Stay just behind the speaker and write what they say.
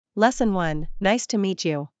Lesson 1. Nice to meet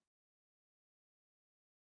you.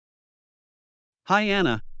 Hi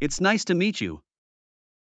Anna, it's nice to meet you.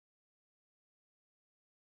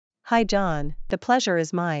 Hi John, the pleasure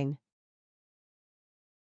is mine.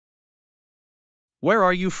 Where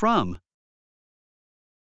are you from?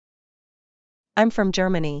 I'm from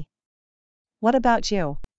Germany. What about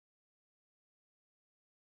you?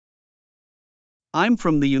 I'm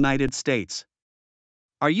from the United States.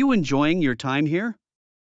 Are you enjoying your time here?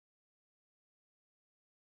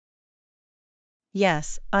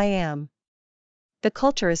 Yes, I am. The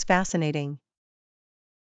culture is fascinating.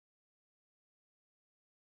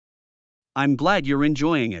 I'm glad you're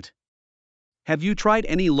enjoying it. Have you tried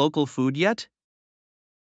any local food yet?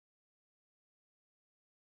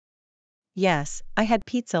 Yes, I had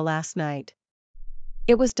pizza last night.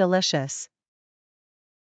 It was delicious.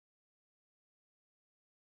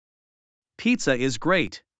 Pizza is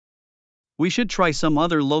great. We should try some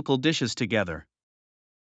other local dishes together.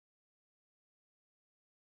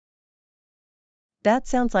 That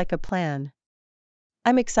sounds like a plan.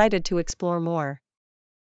 I'm excited to explore more.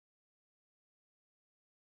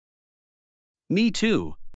 Me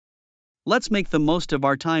too. Let's make the most of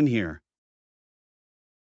our time here.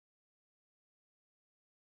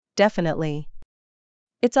 Definitely.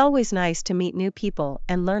 It's always nice to meet new people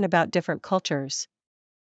and learn about different cultures.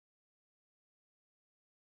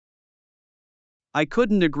 I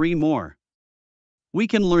couldn't agree more. We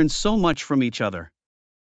can learn so much from each other.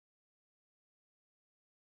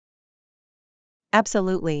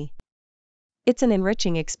 Absolutely. It's an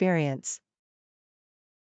enriching experience.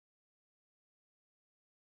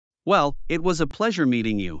 Well, it was a pleasure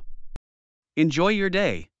meeting you. Enjoy your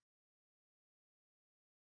day.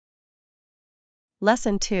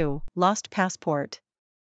 Lesson 2. Lost passport.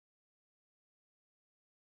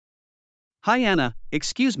 Hi Anna,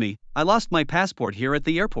 excuse me, I lost my passport here at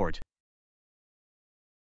the airport.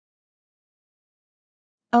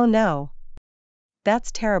 Oh no.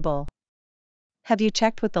 That's terrible. Have you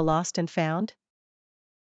checked with the lost and found?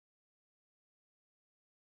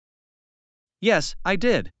 Yes, I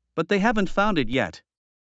did, but they haven't found it yet.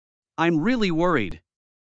 I'm really worried.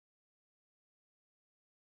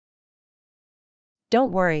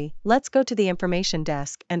 Don't worry, let's go to the information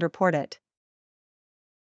desk and report it.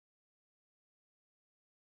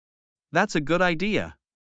 That's a good idea.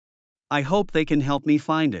 I hope they can help me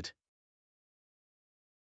find it.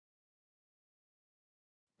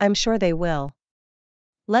 I'm sure they will.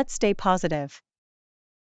 Let's stay positive.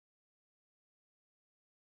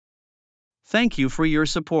 Thank you for your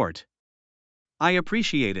support. I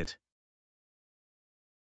appreciate it.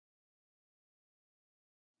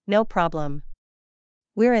 No problem.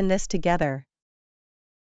 We're in this together.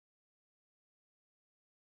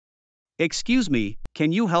 Excuse me,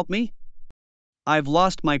 can you help me? I've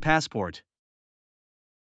lost my passport.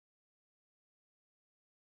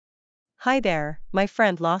 Hi there, my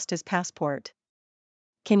friend lost his passport.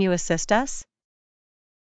 Can you assist us?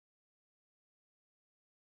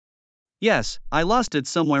 Yes, I lost it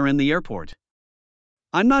somewhere in the airport.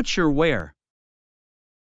 I'm not sure where.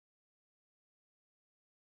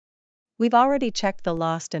 We've already checked the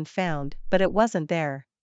lost and found, but it wasn't there.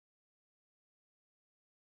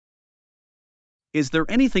 Is there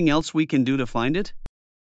anything else we can do to find it?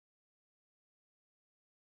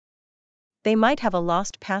 They might have a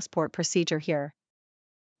lost passport procedure here.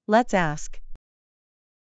 Let's ask.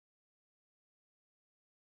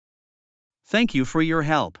 Thank you for your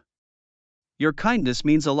help. Your kindness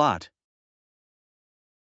means a lot.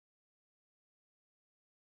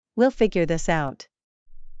 We'll figure this out.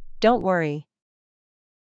 Don't worry.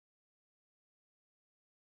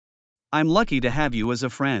 I'm lucky to have you as a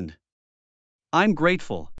friend. I'm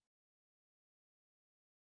grateful.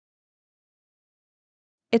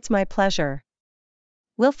 It's my pleasure.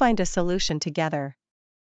 We'll find a solution together.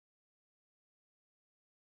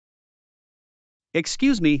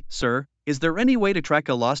 Excuse me, sir, is there any way to track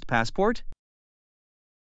a lost passport?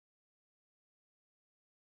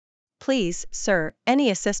 Please, sir,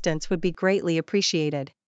 any assistance would be greatly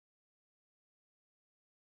appreciated.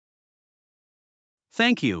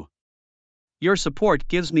 Thank you. Your support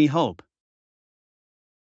gives me hope.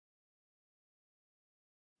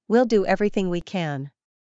 We'll do everything we can.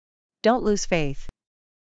 Don't lose faith.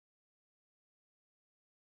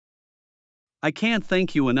 I can't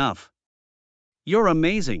thank you enough. You're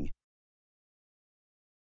amazing.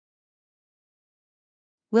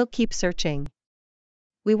 We'll keep searching.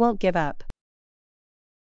 We won't give up.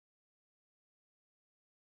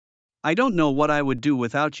 I don't know what I would do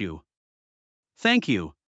without you. Thank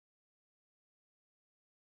you.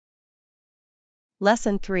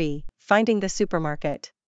 Lesson 3. Finding the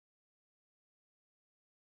supermarket.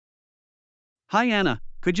 Hi Anna,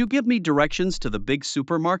 could you give me directions to the big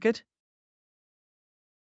supermarket?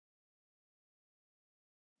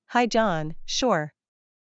 Hi John, sure.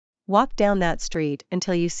 Walk down that street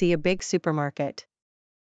until you see a big supermarket.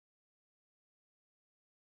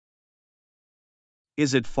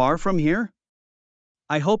 Is it far from here?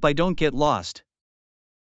 I hope I don't get lost.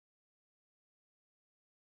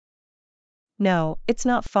 No, it's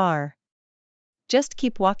not far. Just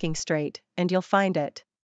keep walking straight, and you'll find it.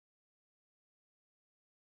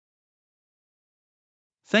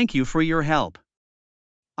 Thank you for your help.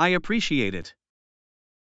 I appreciate it.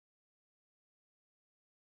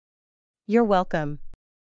 You're welcome.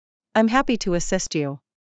 I'm happy to assist you.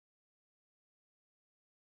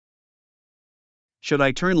 Should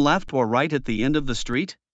I turn left or right at the end of the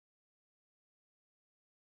street?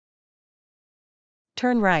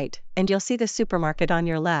 Turn right, and you'll see the supermarket on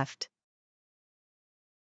your left.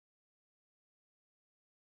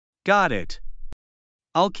 Got it.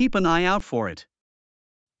 I'll keep an eye out for it.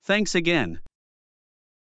 Thanks again.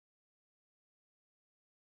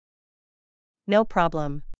 No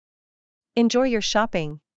problem. Enjoy your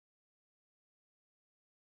shopping.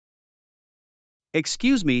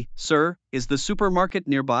 Excuse me, sir, is the supermarket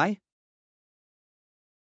nearby?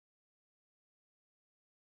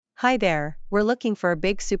 Hi there, we're looking for a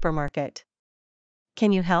big supermarket.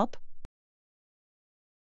 Can you help?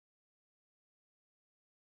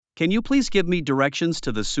 Can you please give me directions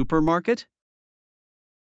to the supermarket?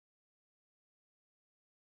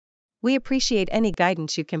 We appreciate any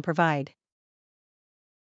guidance you can provide.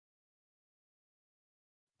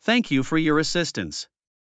 Thank you for your assistance.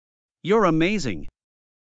 You're amazing.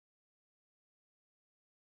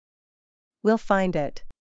 We'll find it.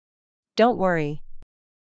 Don't worry.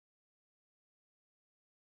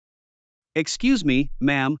 Excuse me,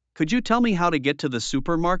 ma'am, could you tell me how to get to the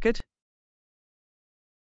supermarket?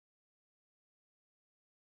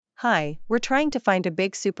 Hi, we're trying to find a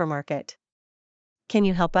big supermarket. Can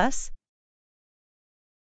you help us?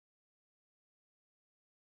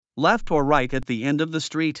 Left or right at the end of the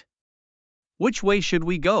street? Which way should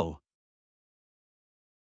we go?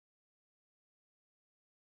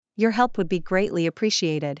 Your help would be greatly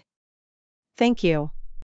appreciated. Thank you.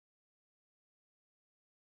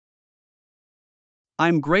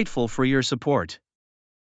 I'm grateful for your support.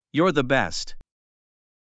 You're the best.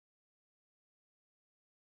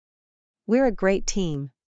 We're a great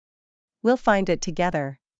team. We'll find it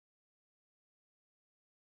together.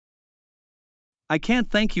 I can't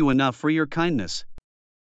thank you enough for your kindness.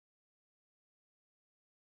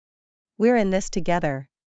 We're in this together.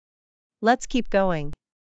 Let's keep going.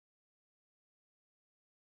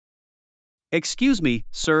 Excuse me,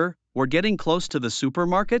 sir, we're getting close to the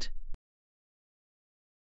supermarket?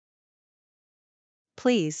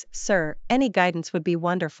 Please, sir, any guidance would be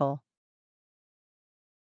wonderful.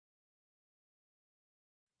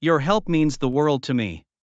 Your help means the world to me.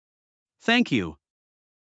 Thank you.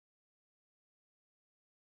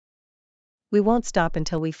 We won't stop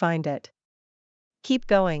until we find it. Keep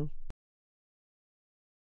going.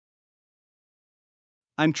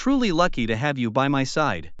 I'm truly lucky to have you by my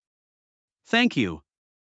side. Thank you.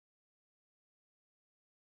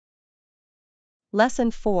 Lesson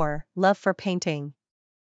 4, Love for Painting.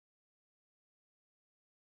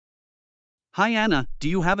 Hi Anna, do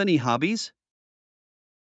you have any hobbies?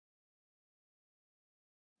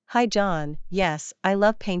 Hi John, yes, I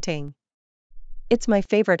love painting. It's my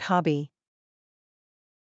favorite hobby.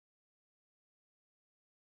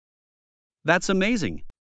 That's amazing.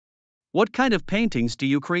 What kind of paintings do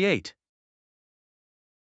you create?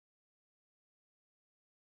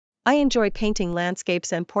 I enjoy painting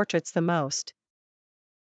landscapes and portraits the most.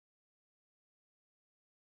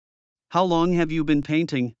 How long have you been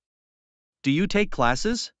painting? Do you take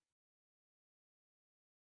classes?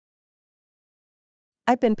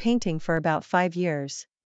 I've been painting for about 5 years.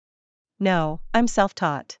 No, I'm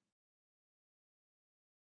self-taught.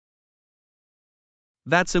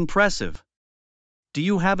 That's impressive. Do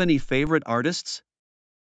you have any favorite artists?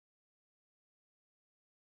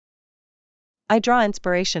 I draw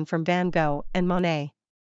inspiration from Van Gogh and Monet.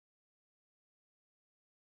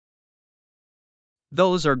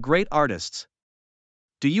 Those are great artists.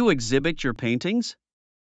 Do you exhibit your paintings?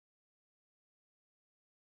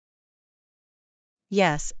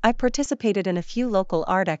 Yes, I've participated in a few local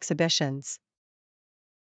art exhibitions.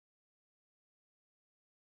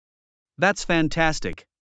 That's fantastic.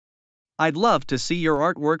 I'd love to see your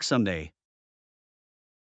artwork someday.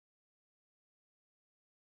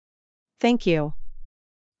 Thank you.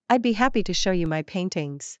 I'd be happy to show you my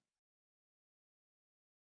paintings.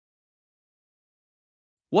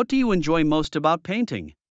 What do you enjoy most about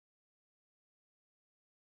painting?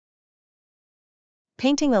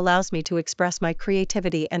 Painting allows me to express my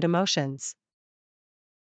creativity and emotions.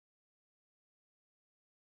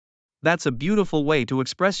 That's a beautiful way to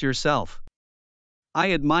express yourself.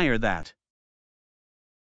 I admire that.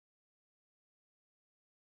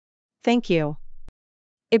 Thank you.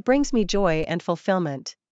 It brings me joy and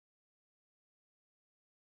fulfillment.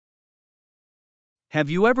 Have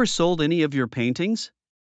you ever sold any of your paintings?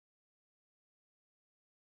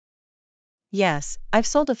 Yes, I've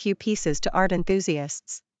sold a few pieces to art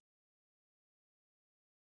enthusiasts.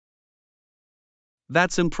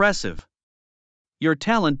 That's impressive. Your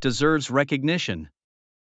talent deserves recognition.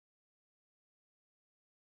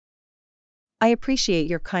 I appreciate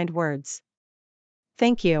your kind words.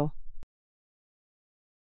 Thank you.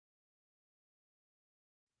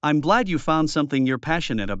 I'm glad you found something you're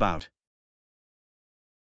passionate about.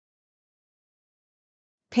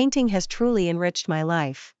 Painting has truly enriched my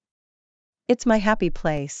life. It's my happy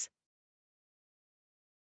place.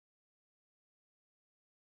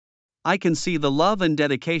 I can see the love and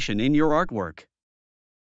dedication in your artwork.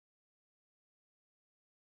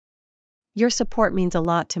 Your support means a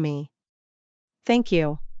lot to me. Thank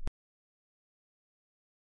you.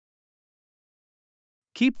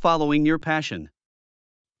 Keep following your passion.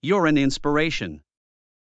 You're an inspiration.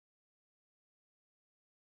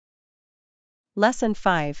 Lesson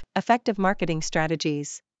 5: Effective Marketing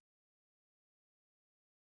Strategies.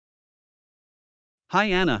 Hi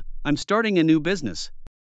Anna, I'm starting a new business.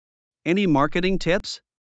 Any marketing tips?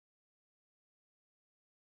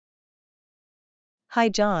 Hi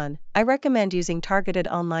John, I recommend using targeted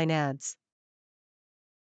online ads.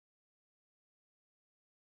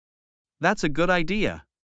 That's a good idea.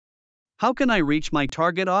 How can I reach my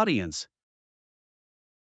target audience?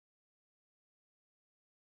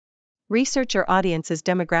 Research your audience's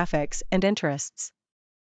demographics and interests.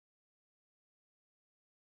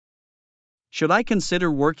 Should I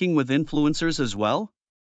consider working with influencers as well?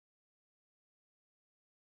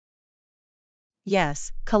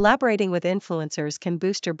 Yes, collaborating with influencers can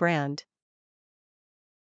boost your brand.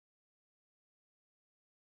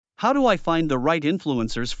 How do I find the right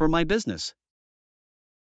influencers for my business?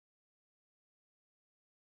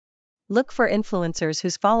 Look for influencers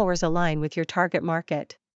whose followers align with your target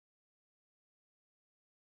market.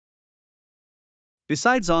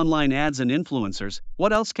 Besides online ads and influencers,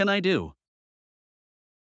 what else can I do?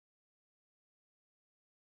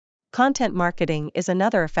 Content marketing is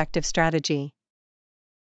another effective strategy.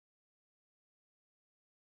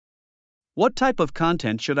 What type of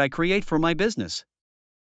content should I create for my business?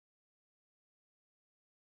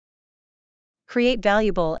 Create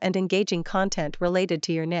valuable and engaging content related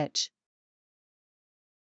to your niche.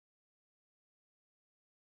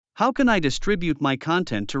 How can I distribute my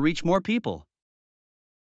content to reach more people?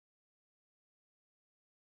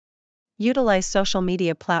 Utilize social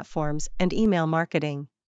media platforms and email marketing.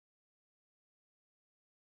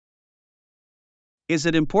 Is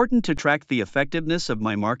it important to track the effectiveness of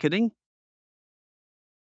my marketing?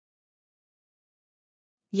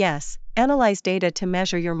 Yes, analyze data to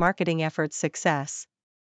measure your marketing efforts' success.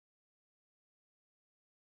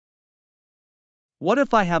 What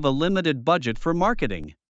if I have a limited budget for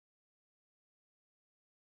marketing?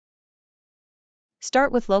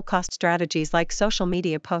 Start with low-cost strategies like social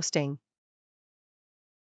media posting.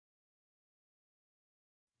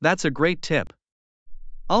 That's a great tip.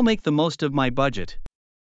 I'll make the most of my budget.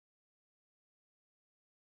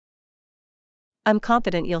 I'm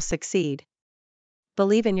confident you'll succeed.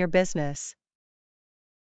 Believe in your business.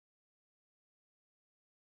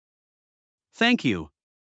 Thank you.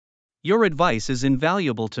 Your advice is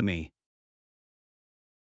invaluable to me.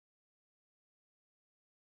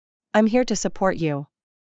 I'm here to support you.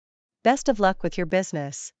 Best of luck with your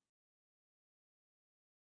business.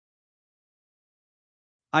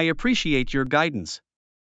 I appreciate your guidance.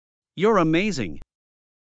 You're amazing.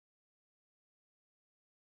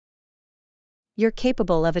 You're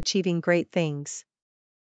capable of achieving great things.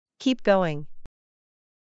 Keep going.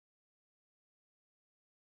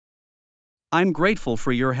 I'm grateful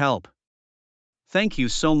for your help. Thank you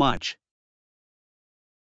so much.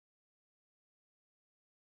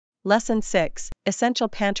 Lesson 6: Essential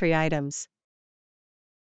Pantry Items.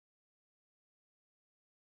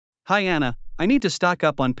 Hi Anna, I need to stock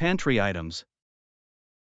up on pantry items.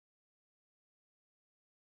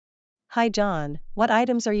 Hi John, what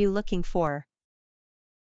items are you looking for?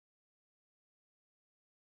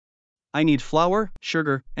 I need flour,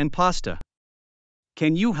 sugar, and pasta.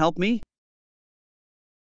 Can you help me?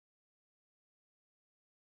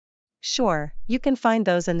 Sure, you can find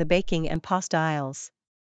those in the baking and pasta aisles.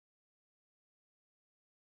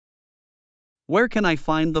 Where can I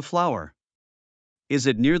find the flour? Is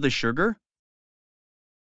it near the sugar?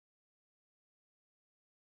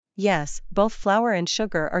 Yes, both flour and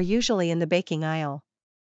sugar are usually in the baking aisle.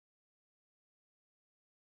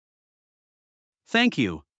 Thank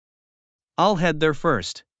you. I'll head there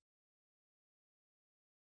first.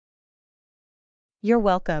 You're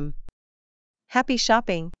welcome. Happy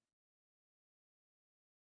shopping.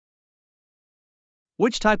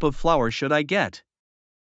 Which type of flour should I get?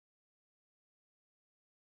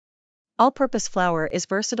 All-purpose flour is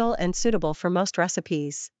versatile and suitable for most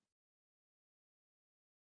recipes.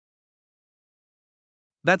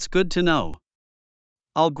 That's good to know.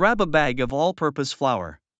 I'll grab a bag of all-purpose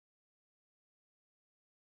flour.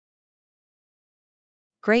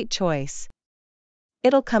 Great choice.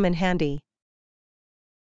 It'll come in handy.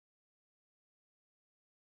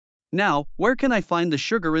 Now, where can I find the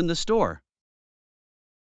sugar in the store?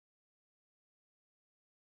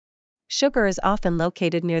 Sugar is often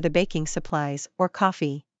located near the baking supplies or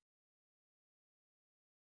coffee.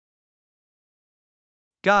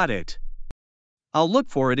 Got it. I'll look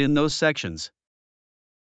for it in those sections.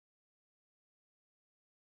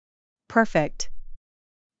 Perfect.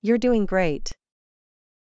 You're doing great.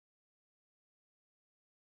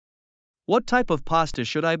 What type of pasta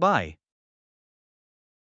should I buy?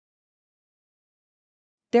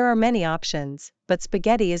 There are many options, but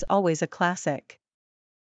spaghetti is always a classic.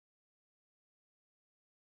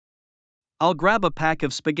 I'll grab a pack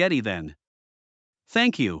of spaghetti then.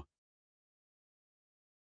 Thank you.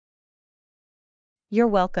 You're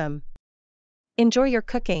welcome. Enjoy your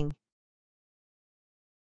cooking.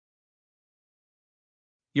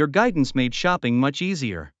 Your guidance made shopping much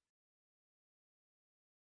easier.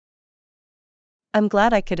 I'm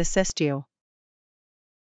glad I could assist you.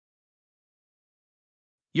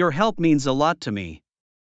 Your help means a lot to me.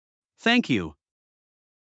 Thank you.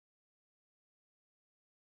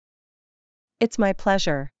 It's my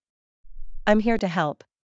pleasure. I'm here to help.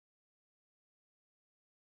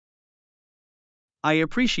 I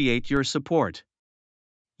appreciate your support.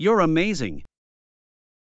 You're amazing.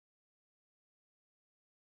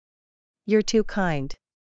 You're too kind.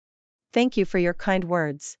 Thank you for your kind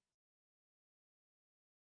words.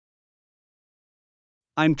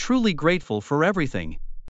 I'm truly grateful for everything.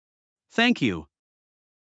 Thank you.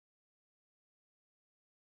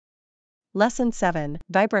 Lesson 7: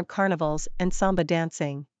 Vibrant Carnivals and Samba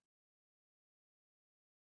Dancing.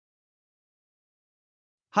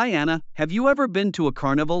 Hi Anna, have you ever been to a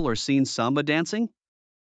carnival or seen samba dancing?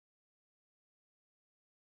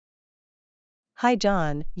 Hi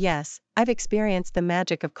John, yes, I've experienced the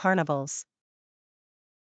magic of carnivals.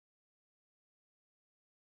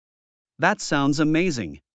 That sounds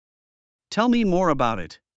amazing. Tell me more about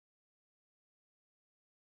it.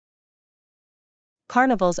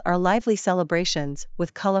 Carnivals are lively celebrations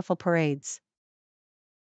with colorful parades.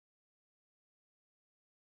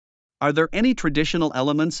 Are there any traditional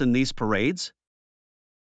elements in these parades?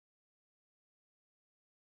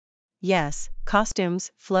 Yes,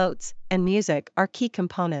 costumes, floats, and music are key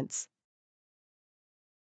components.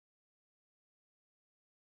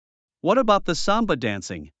 What about the samba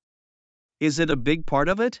dancing? Is it a big part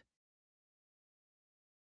of it?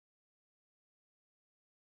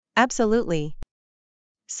 Absolutely.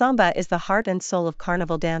 Samba is the heart and soul of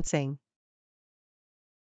carnival dancing.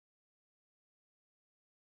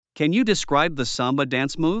 Can you describe the samba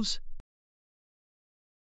dance moves?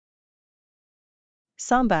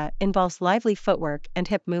 Samba involves lively footwork and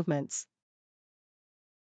hip movements.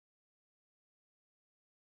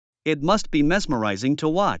 It must be mesmerizing to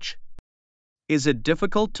watch. Is it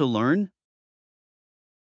difficult to learn?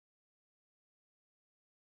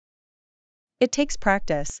 It takes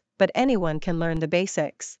practice, but anyone can learn the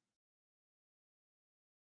basics.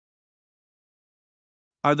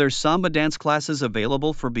 Are there samba dance classes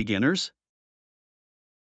available for beginners?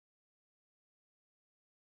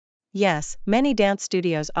 Yes, many dance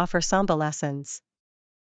studios offer samba lessons.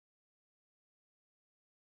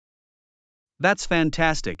 That's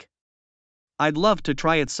fantastic. I'd love to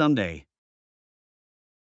try it someday.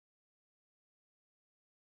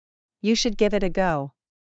 You should give it a go.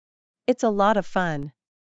 It's a lot of fun.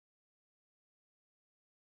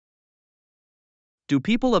 Do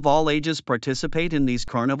people of all ages participate in these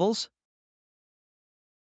carnivals?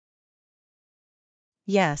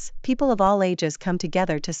 Yes, people of all ages come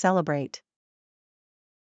together to celebrate.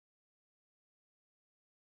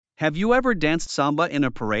 Have you ever danced samba in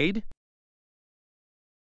a parade?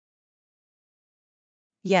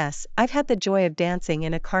 Yes, I've had the joy of dancing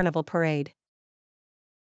in a carnival parade.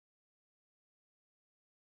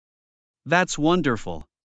 That's wonderful.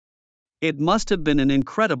 It must have been an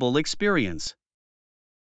incredible experience.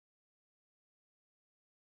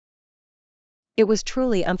 It was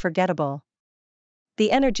truly unforgettable.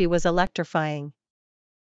 The energy was electrifying.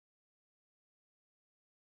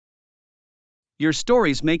 Your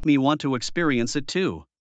stories make me want to experience it too.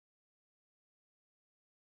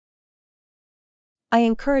 I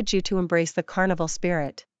encourage you to embrace the carnival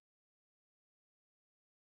spirit.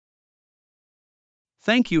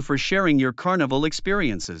 Thank you for sharing your carnival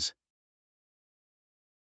experiences.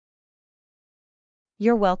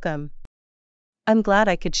 You're welcome. I'm glad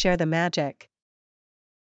I could share the magic.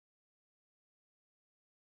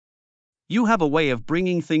 You have a way of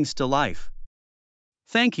bringing things to life.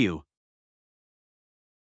 Thank you.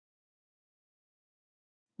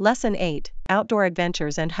 Lesson 8: Outdoor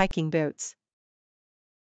Adventures and Hiking Boots.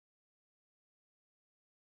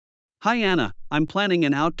 Hi Anna, I'm planning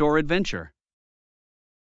an outdoor adventure.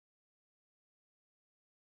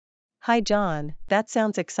 Hi John, that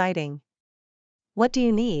sounds exciting. What do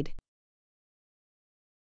you need?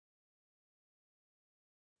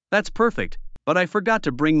 That's perfect, but I forgot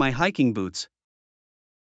to bring my hiking boots.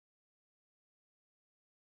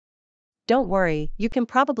 Don't worry, you can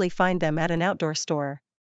probably find them at an outdoor store.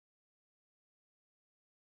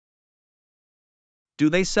 Do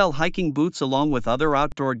they sell hiking boots along with other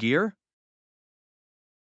outdoor gear?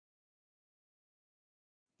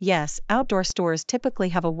 Yes, outdoor stores typically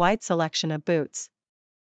have a wide selection of boots.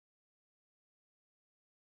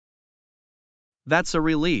 That's a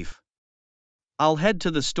relief. I'll head to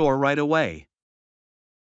the store right away.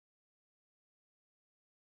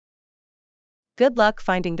 Good luck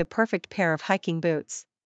finding the perfect pair of hiking boots.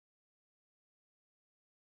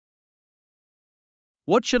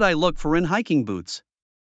 What should I look for in hiking boots?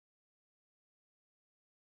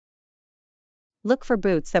 Look for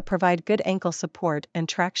boots that provide good ankle support and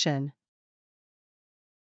traction.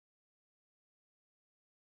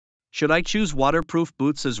 Should I choose waterproof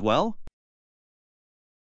boots as well?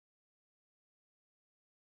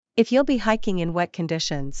 If you'll be hiking in wet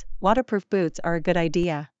conditions, waterproof boots are a good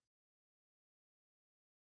idea.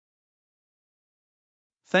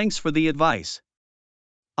 Thanks for the advice.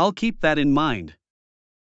 I'll keep that in mind.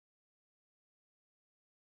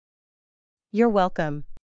 You're welcome.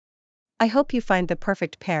 I hope you find the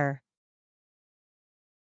perfect pair.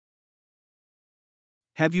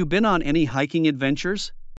 Have you been on any hiking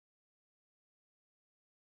adventures?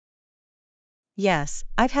 Yes,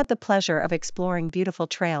 I've had the pleasure of exploring beautiful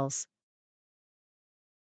trails.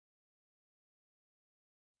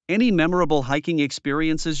 Any memorable hiking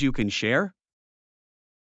experiences you can share?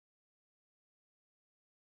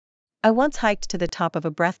 I once hiked to the top of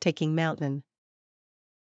a breathtaking mountain.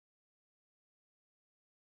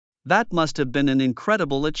 That must have been an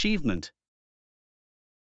incredible achievement.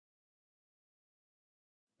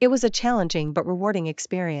 It was a challenging but rewarding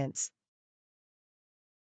experience.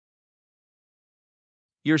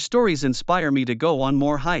 Your stories inspire me to go on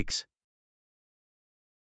more hikes.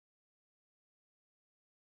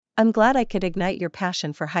 I'm glad I could ignite your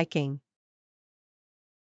passion for hiking.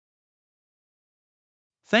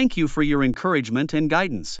 Thank you for your encouragement and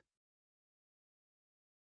guidance.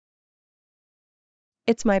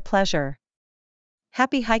 It's my pleasure.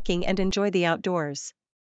 Happy hiking and enjoy the outdoors.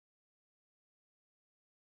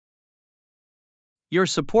 Your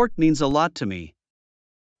support means a lot to me.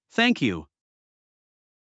 Thank you.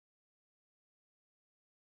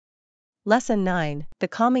 Lesson 9: The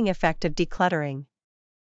Calming Effect of Decluttering.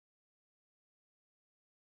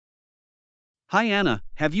 Hi Anna,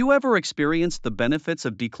 have you ever experienced the benefits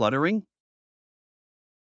of decluttering?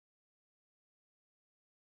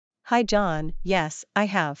 Hi John, yes, I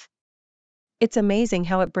have. It's amazing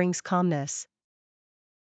how it brings calmness.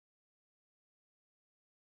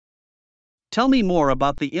 Tell me more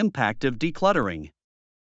about the impact of decluttering.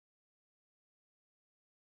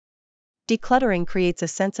 Decluttering creates a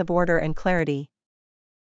sense of order and clarity.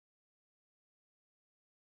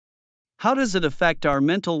 How does it affect our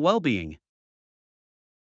mental well-being?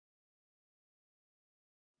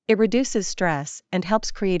 It reduces stress and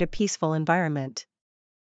helps create a peaceful environment.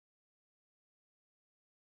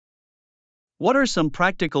 What are some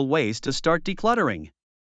practical ways to start decluttering?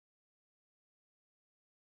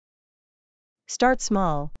 Start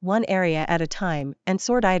small, one area at a time, and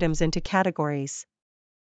sort items into categories.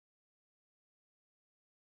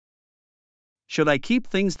 Should I keep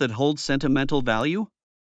things that hold sentimental value?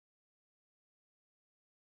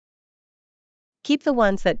 Keep the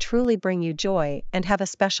ones that truly bring you joy and have a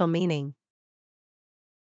special meaning.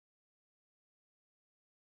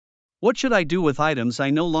 What should I do with items I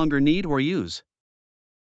no longer need or use?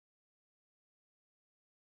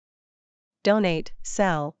 Donate,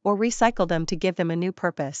 sell, or recycle them to give them a new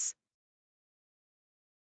purpose.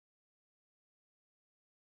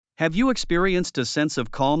 Have you experienced a sense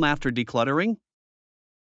of calm after decluttering?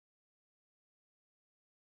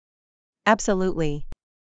 Absolutely.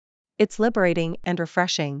 It's liberating and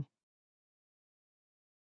refreshing.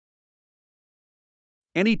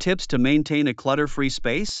 Any tips to maintain a clutter-free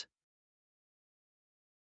space?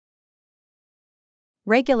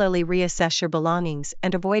 Regularly reassess your belongings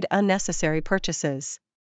and avoid unnecessary purchases.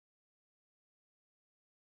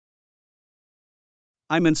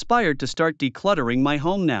 I'm inspired to start decluttering my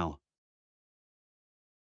home now.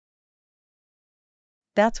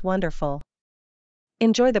 That's wonderful.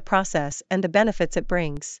 Enjoy the process and the benefits it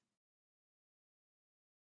brings.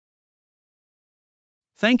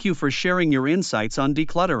 Thank you for sharing your insights on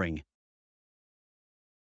decluttering.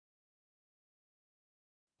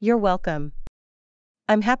 You're welcome.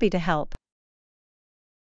 I'm happy to help.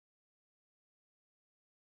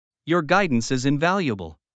 Your guidance is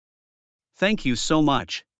invaluable. Thank you so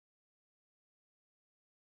much.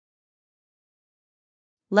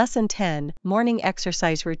 Lesson 10: Morning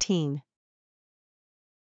Exercise Routine.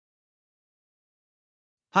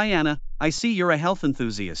 Hi Anna, I see you're a health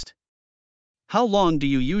enthusiast. How long do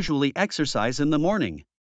you usually exercise in the morning?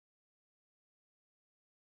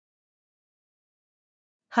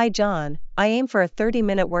 Hi John, I aim for a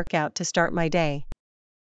 30-minute workout to start my day.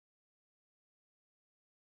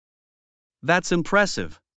 That's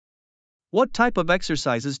impressive. What type of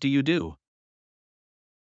exercises do you do?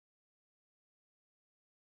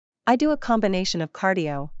 I do a combination of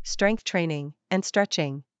cardio, strength training, and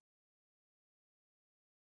stretching.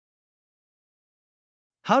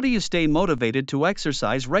 How do you stay motivated to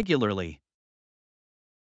exercise regularly?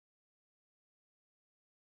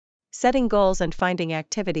 Setting goals and finding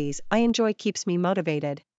activities I enjoy keeps me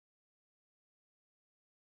motivated.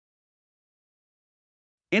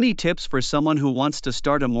 Any tips for someone who wants to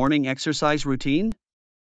start a morning exercise routine?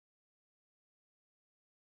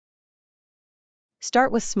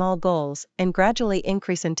 Start with small goals and gradually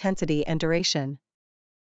increase intensity and duration.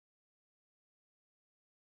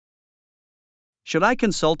 Should I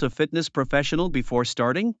consult a fitness professional before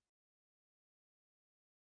starting?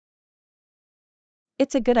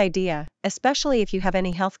 It's a good idea, especially if you have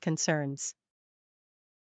any health concerns.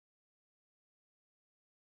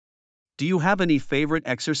 Do you have any favorite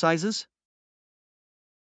exercises?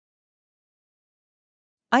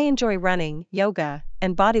 I enjoy running, yoga,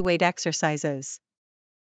 and bodyweight exercises.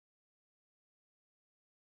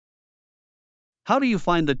 How do you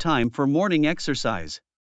find the time for morning exercise?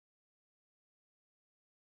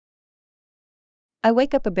 I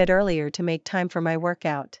wake up a bit earlier to make time for my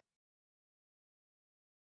workout.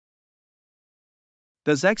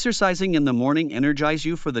 Does exercising in the morning energize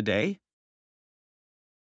you for the day?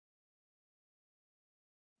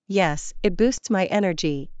 Yes, it boosts my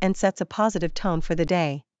energy and sets a positive tone for the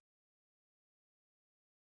day.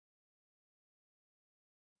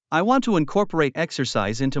 I want to incorporate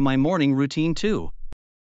exercise into my morning routine too.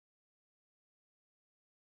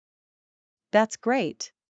 That's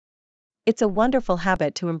great. It's a wonderful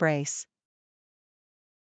habit to embrace.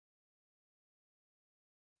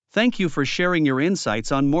 Thank you for sharing your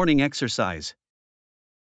insights on morning exercise.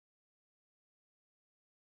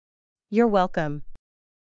 You're welcome.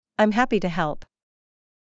 I'm happy to help.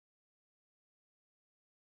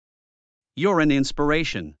 You're an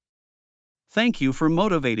inspiration. Thank you for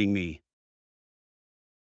motivating me.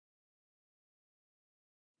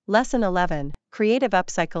 Lesson 11: Creative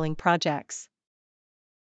Upcycling Projects.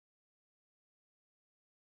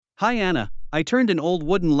 Hi Anna, I turned an old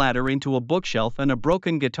wooden ladder into a bookshelf and a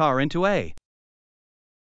broken guitar into a.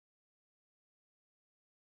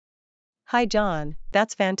 Hi John,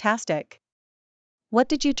 that's fantastic. What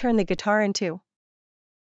did you turn the guitar into?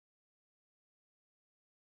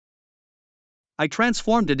 I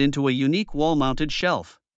transformed it into a unique wall-mounted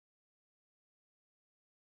shelf.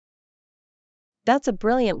 That's a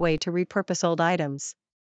brilliant way to repurpose old items.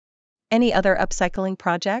 Any other upcycling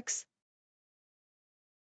projects?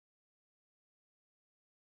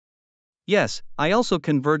 Yes, I also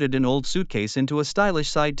converted an old suitcase into a stylish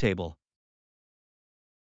side table.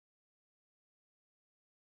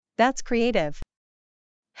 That's creative.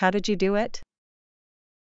 How did you do it?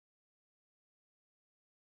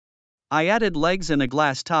 I added legs and a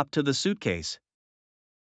glass top to the suitcase.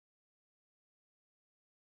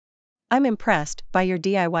 I'm impressed by your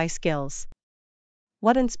DIY skills.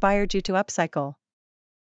 What inspired you to upcycle?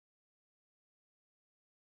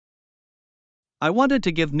 I wanted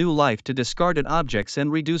to give new life to discarded objects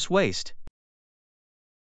and reduce waste.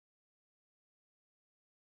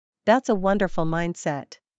 That's a wonderful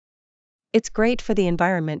mindset. It's great for the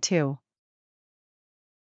environment too.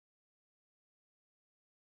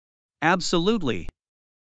 Absolutely.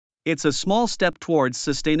 It's a small step towards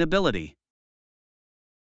sustainability.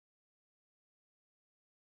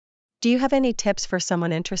 Do you have any tips for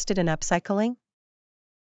someone interested in upcycling?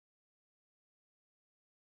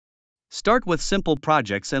 Start with simple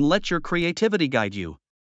projects and let your creativity guide you.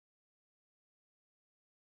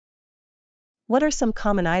 What are some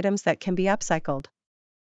common items that can be upcycled?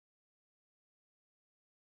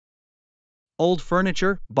 Old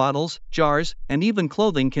furniture, bottles, jars, and even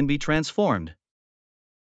clothing can be transformed.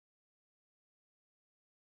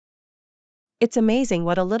 It's amazing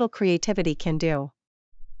what a little creativity can do.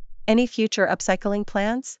 Any future upcycling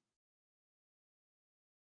plans?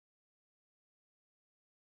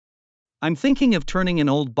 I'm thinking of turning an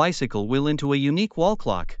old bicycle wheel into a unique wall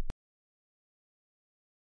clock.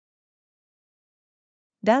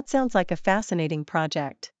 That sounds like a fascinating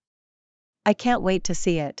project. I can't wait to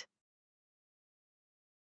see it.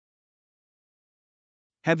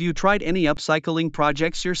 Have you tried any upcycling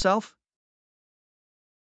projects yourself?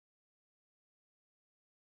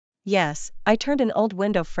 Yes, I turned an old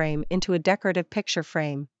window frame into a decorative picture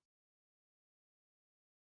frame.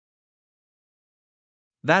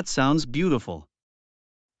 That sounds beautiful.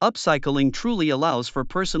 Upcycling truly allows for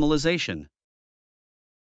personalization.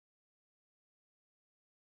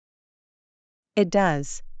 It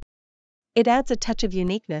does. It adds a touch of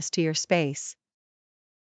uniqueness to your space.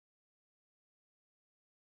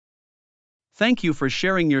 Thank you for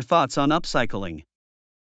sharing your thoughts on upcycling.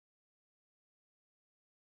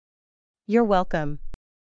 You're welcome.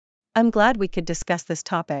 I'm glad we could discuss this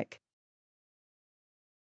topic.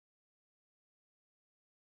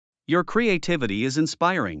 Your creativity is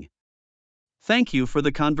inspiring. Thank you for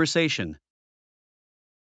the conversation.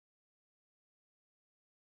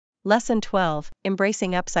 Lesson 12: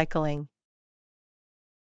 Embracing Upcycling.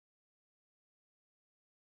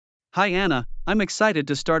 Hi Anna, I'm excited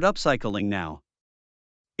to start upcycling now.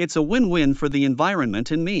 It's a win-win for the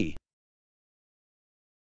environment and me.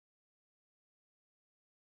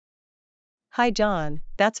 Hi John,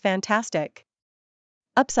 that's fantastic.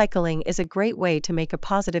 Upcycling is a great way to make a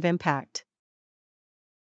positive impact.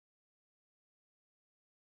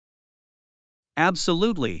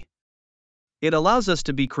 Absolutely. It allows us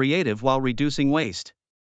to be creative while reducing waste.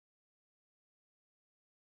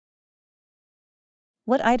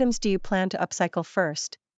 What items do you plan to upcycle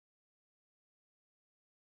first?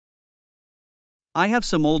 I have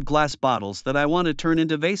some old glass bottles that I want to turn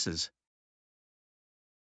into vases.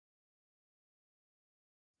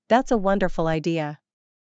 That's a wonderful idea.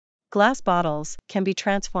 Glass bottles can be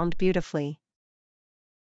transformed beautifully.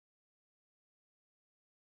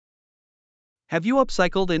 Have you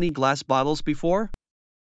upcycled any glass bottles before?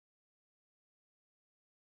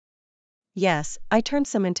 Yes, I turned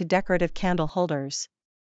some into decorative candle holders.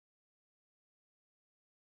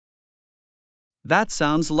 That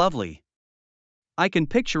sounds lovely. I can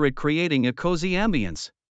picture it creating a cozy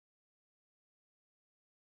ambience.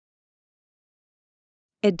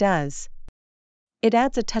 It does. It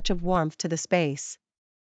adds a touch of warmth to the space.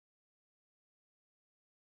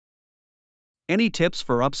 Any tips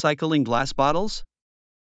for upcycling glass bottles?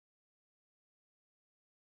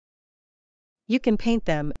 You can paint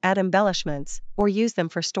them, add embellishments, or use them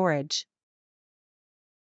for storage.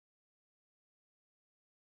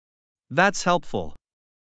 That's helpful.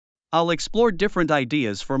 I'll explore different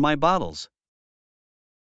ideas for my bottles.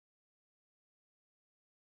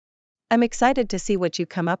 I'm excited to see what you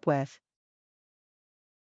come up with.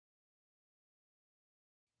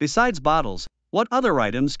 Besides bottles, what other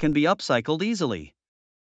items can be upcycled easily?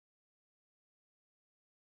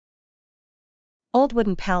 Old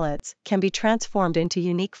wooden pallets can be transformed into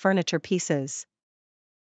unique furniture pieces.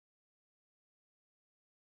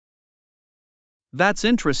 That's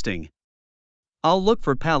interesting. I'll look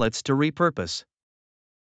for pallets to repurpose.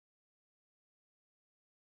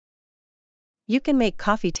 You can make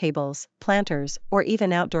coffee tables, planters, or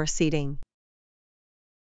even outdoor seating.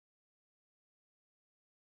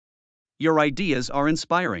 Your ideas are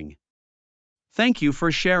inspiring. Thank you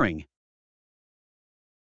for sharing.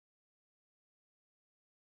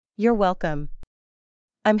 You're welcome.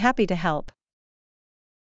 I'm happy to help.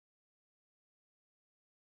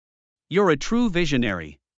 You're a true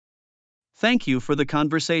visionary. Thank you for the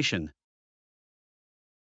conversation.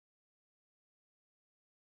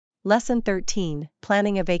 Lesson 13: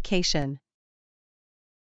 Planning a Vacation.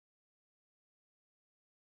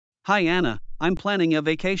 Hi Anna, I'm planning a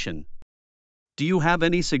vacation. Do you have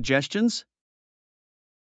any suggestions?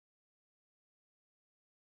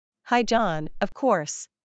 Hi John, of course.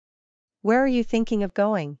 Where are you thinking of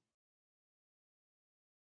going?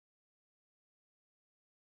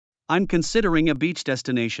 I'm considering a beach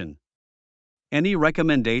destination. Any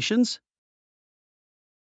recommendations?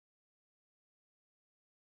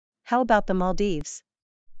 How about the Maldives?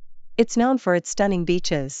 It's known for its stunning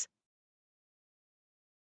beaches.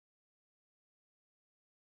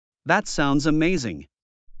 That sounds amazing.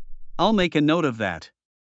 I'll make a note of that.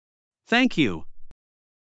 Thank you.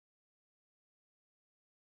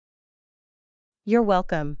 You're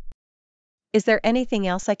welcome. Is there anything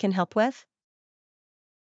else I can help with?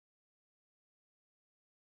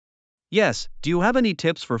 Yes, do you have any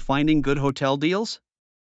tips for finding good hotel deals?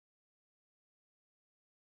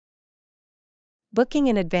 Booking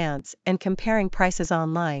in advance and comparing prices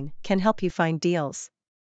online can help you find deals.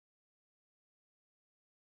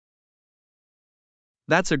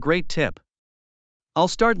 That's a great tip. I'll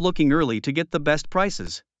start looking early to get the best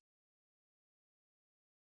prices.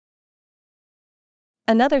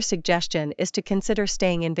 Another suggestion is to consider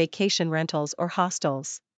staying in vacation rentals or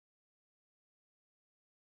hostels.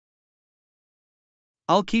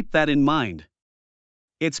 I'll keep that in mind.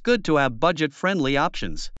 It's good to have budget-friendly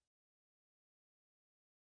options.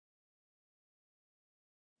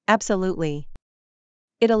 Absolutely.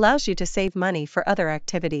 It allows you to save money for other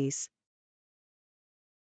activities.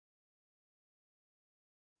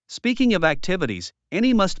 Speaking of activities,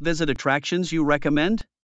 any must-visit attractions you recommend?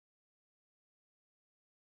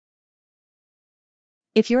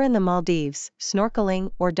 If you're in the Maldives,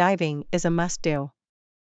 snorkeling or diving is a must-do.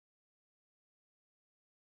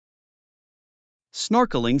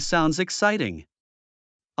 Snorkeling sounds exciting.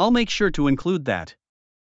 I'll make sure to include that.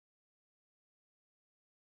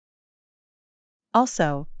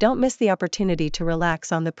 Also, don't miss the opportunity to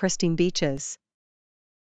relax on the pristine beaches.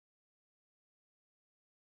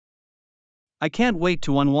 I can't wait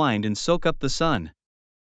to unwind and soak up the sun.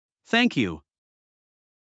 Thank you.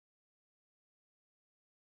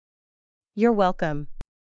 You're welcome.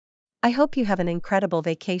 I hope you have an incredible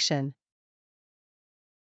vacation.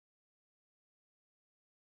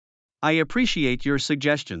 I appreciate your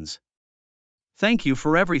suggestions. Thank you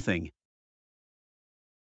for everything.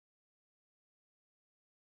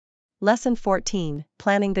 Lesson 14,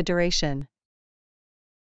 Planning the Duration.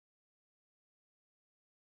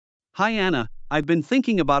 Hi Anna, I've been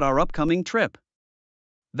thinking about our upcoming trip.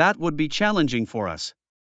 That would be challenging for us.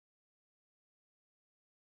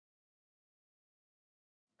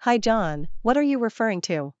 Hi John, what are you referring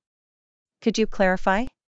to? Could you clarify?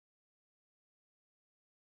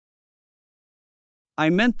 I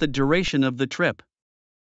meant the duration of the trip.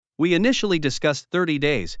 We initially discussed 30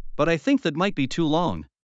 days, but I think that might be too long.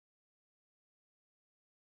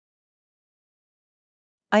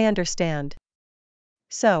 I understand.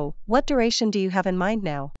 So, what duration do you have in mind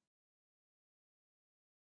now?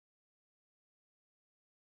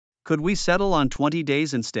 Could we settle on 20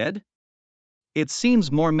 days instead? It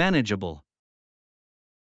seems more manageable.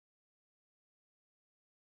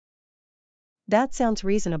 That sounds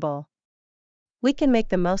reasonable. We can make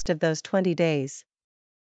the most of those 20 days.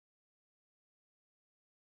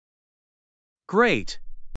 Great!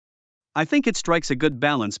 I think it strikes a good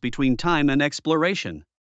balance between time and exploration.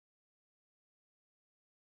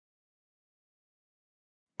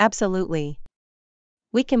 Absolutely.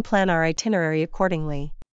 We can plan our itinerary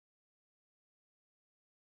accordingly.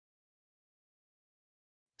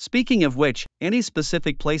 Speaking of which, any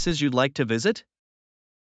specific places you'd like to visit?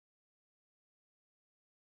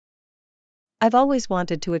 I've always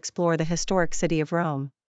wanted to explore the historic city of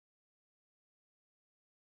Rome.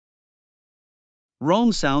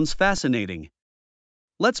 Rome sounds fascinating.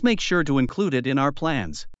 Let's make sure to include it in our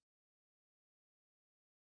plans.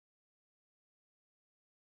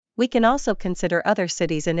 We can also consider other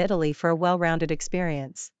cities in Italy for a well-rounded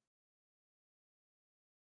experience.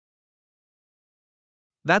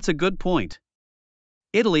 That's a good point.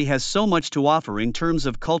 Italy has so much to offer in terms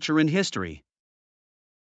of culture and history.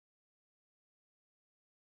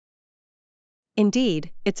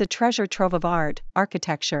 Indeed, it's a treasure trove of art,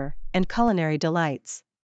 architecture, and culinary delights.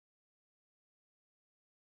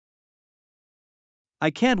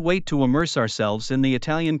 I can't wait to immerse ourselves in the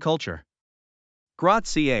Italian culture.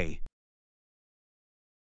 Grazie.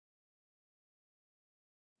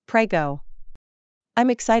 Prego. I'm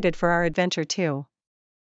excited for our adventure too.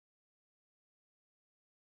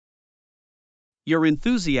 Your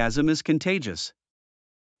enthusiasm is contagious.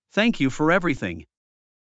 Thank you for everything.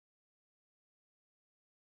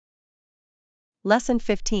 Lesson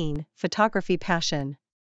 15, Photography Passion.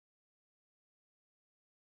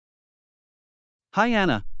 Hi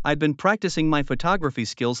Anna, I've been practicing my photography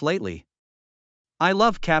skills lately. I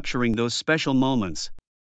love capturing those special moments.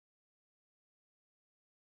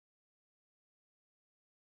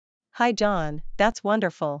 Hi John, that's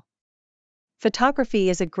wonderful. Photography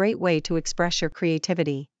is a great way to express your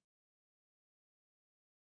creativity.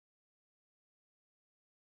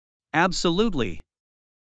 Absolutely.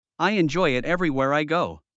 I enjoy it everywhere I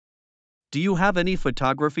go. Do you have any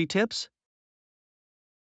photography tips?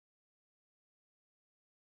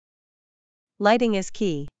 Lighting is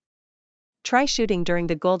key. Try shooting during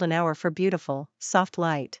the golden hour for beautiful, soft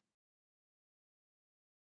light.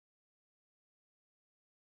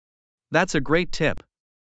 That's a great tip.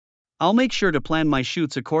 I'll make sure to plan my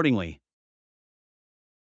shoots accordingly.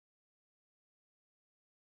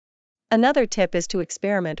 Another tip is to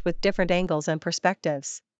experiment with different angles and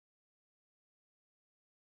perspectives.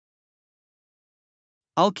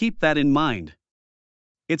 I'll keep that in mind.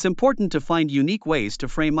 It's important to find unique ways to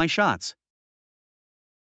frame my shots.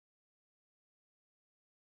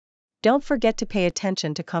 Don't forget to pay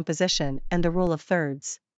attention to composition and the rule of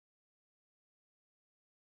thirds.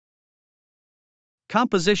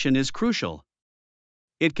 Composition is crucial.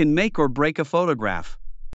 It can make or break a photograph.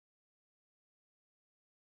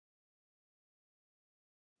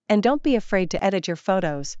 And don't be afraid to edit your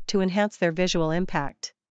photos to enhance their visual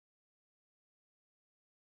impact.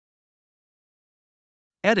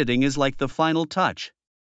 Editing is like the final touch.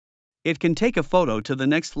 It can take a photo to the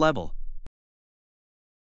next level.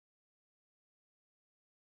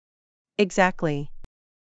 Exactly.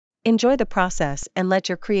 Enjoy the process and let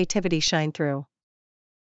your creativity shine through.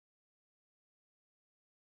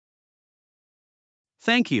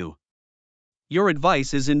 Thank you. Your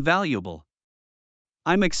advice is invaluable.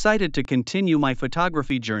 I'm excited to continue my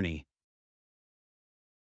photography journey.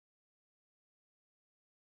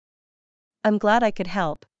 I'm glad I could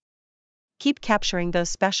help. Keep capturing those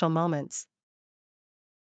special moments.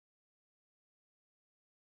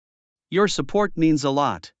 Your support means a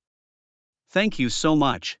lot. Thank you so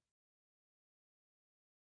much.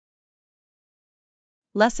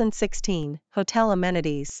 Lesson 16: Hotel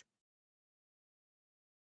Amenities.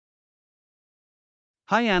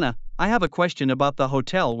 Hi Anna, I have a question about the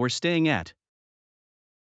hotel we're staying at.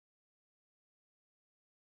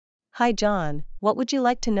 Hi John, what would you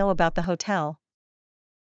like to know about the hotel?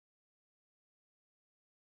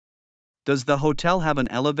 Does the hotel have an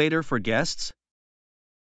elevator for guests?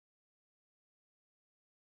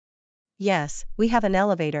 Yes, we have an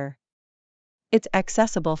elevator. It's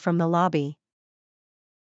accessible from the lobby.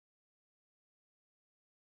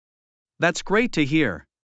 That's great to hear.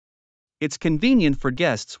 It's convenient for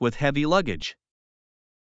guests with heavy luggage.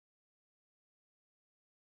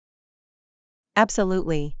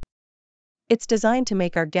 Absolutely. It's designed to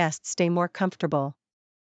make our guests stay more comfortable.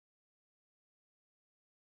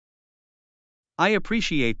 I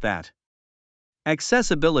appreciate that.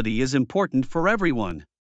 Accessibility is important for everyone.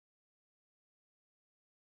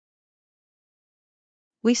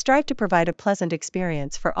 We strive to provide a pleasant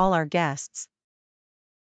experience for all our guests.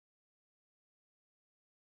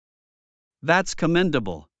 That's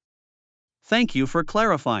commendable. Thank you for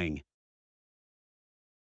clarifying.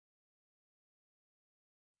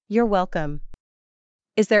 You're welcome.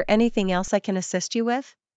 Is there anything else I can assist you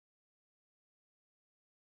with?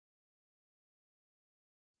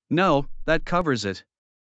 No, that covers it.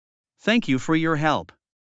 Thank you for your help.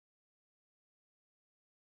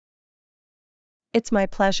 It's my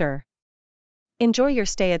pleasure. Enjoy your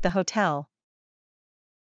stay at the hotel.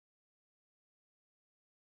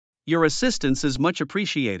 Your assistance is much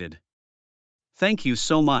appreciated. Thank you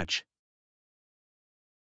so much.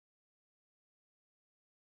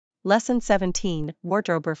 Lesson 17: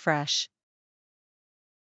 Wardrobe Refresh.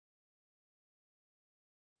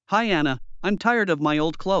 Hi Anna, I'm tired of my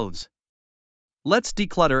old clothes. Let's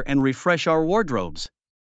declutter and refresh our wardrobes.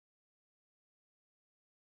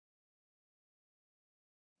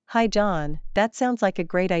 Hi John, that sounds like a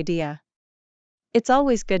great idea. It's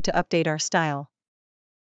always good to update our style.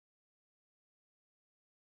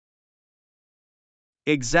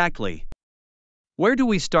 Exactly. Where do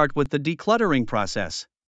we start with the decluttering process?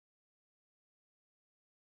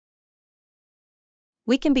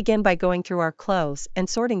 We can begin by going through our clothes and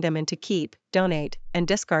sorting them into keep, donate, and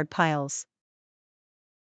discard piles.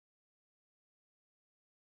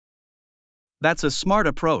 That's a smart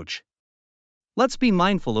approach. Let's be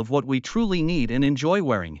mindful of what we truly need and enjoy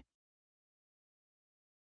wearing.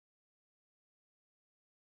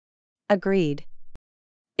 Agreed.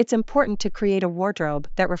 It's important to create a wardrobe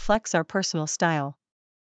that reflects our personal style.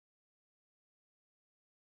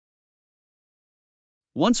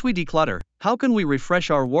 Once we declutter, how can we refresh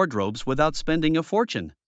our wardrobes without spending a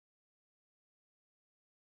fortune?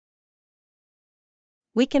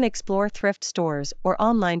 We can explore thrift stores or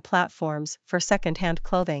online platforms for second-hand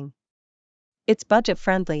clothing. It's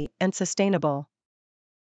budget-friendly and sustainable.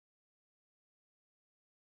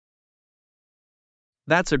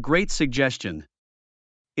 That's a great suggestion.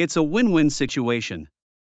 It's a win-win situation.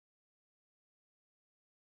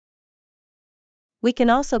 We can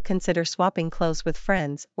also consider swapping clothes with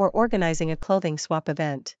friends or organizing a clothing swap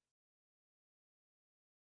event.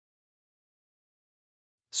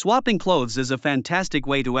 Swapping clothes is a fantastic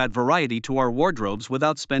way to add variety to our wardrobes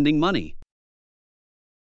without spending money.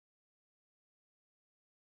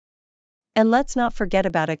 And let's not forget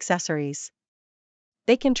about accessories.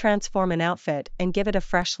 They can transform an outfit and give it a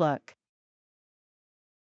fresh look.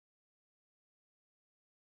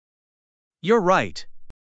 You're right.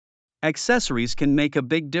 Accessories can make a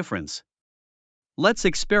big difference. Let's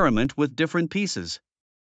experiment with different pieces.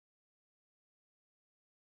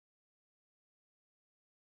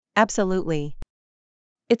 Absolutely.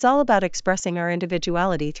 It's all about expressing our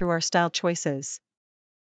individuality through our style choices.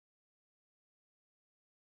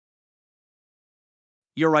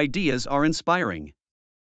 Your ideas are inspiring.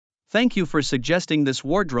 Thank you for suggesting this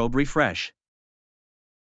wardrobe refresh.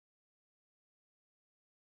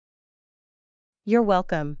 You're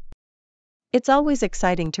welcome. It's always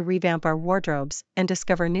exciting to revamp our wardrobes and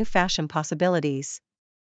discover new fashion possibilities.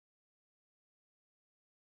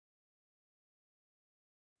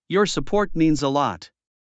 Your support means a lot.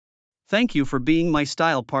 Thank you for being my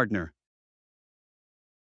style partner.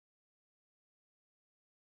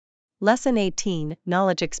 Lesson 18: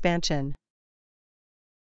 Knowledge Expansion.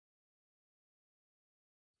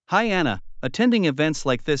 Hi Anna, attending events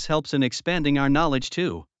like this helps in expanding our knowledge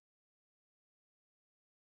too.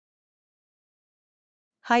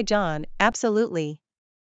 Hi John, absolutely.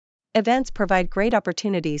 Events provide great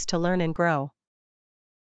opportunities to learn and grow.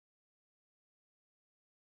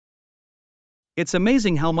 It's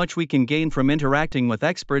amazing how much we can gain from interacting with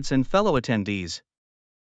experts and fellow attendees.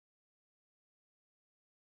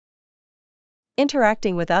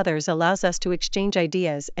 Interacting with others allows us to exchange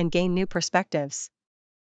ideas and gain new perspectives.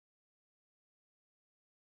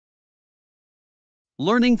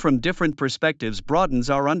 Learning from different perspectives broadens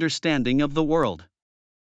our understanding of the world.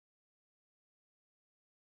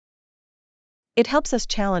 It helps us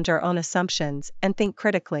challenge our own assumptions and think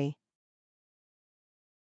critically.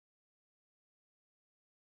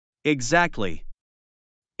 Exactly.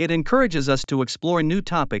 It encourages us to explore new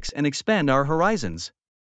topics and expand our horizons.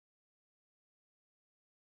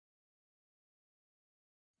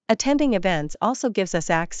 Attending events also gives us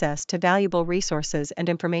access to valuable resources and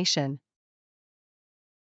information.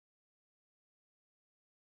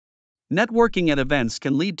 Networking at events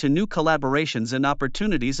can lead to new collaborations and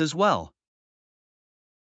opportunities as well.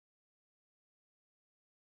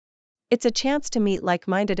 It's a chance to meet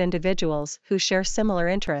like-minded individuals who share similar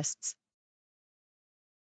interests.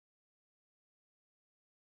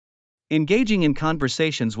 Engaging in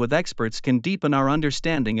conversations with experts can deepen our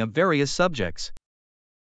understanding of various subjects.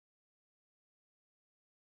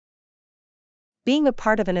 Being a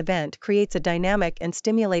part of an event creates a dynamic and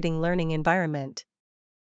stimulating learning environment.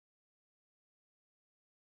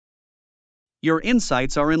 Your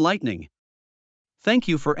insights are enlightening. Thank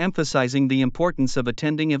you for emphasizing the importance of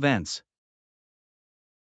attending events.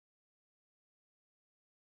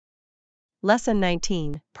 Lesson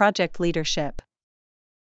 19: Project Leadership.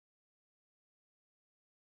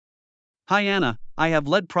 Hi Anna, I have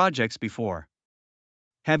led projects before.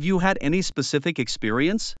 Have you had any specific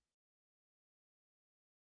experience?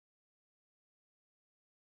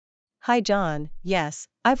 Hi John, yes,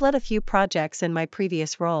 I've led a few projects in my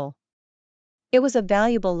previous role. It was a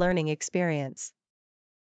valuable learning experience.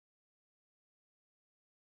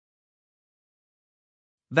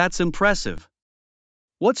 That's impressive.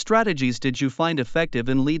 What strategies did you find effective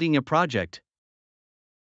in leading a project?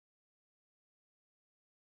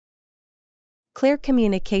 Clear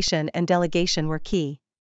communication and delegation were key.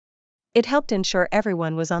 It helped ensure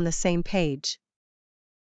everyone was on the same page.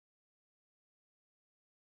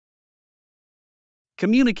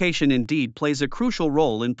 Communication indeed plays a crucial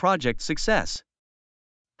role in project success.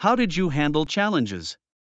 How did you handle challenges?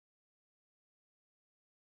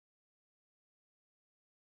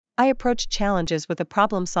 I approached challenges with a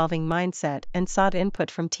problem-solving mindset and sought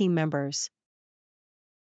input from team members.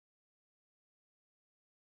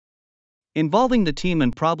 Involving the team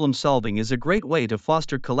in problem solving is a great way to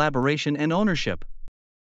foster collaboration and ownership.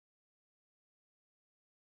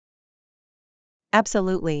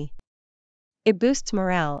 Absolutely. It boosts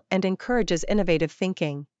morale and encourages innovative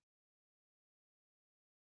thinking.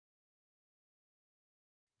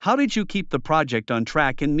 How did you keep the project on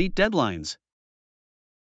track and meet deadlines?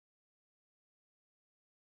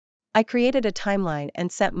 I created a timeline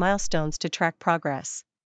and set milestones to track progress.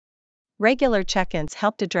 Regular check-ins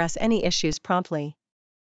helped address any issues promptly.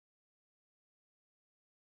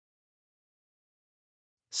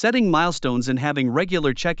 Setting milestones and having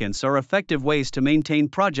regular check ins are effective ways to maintain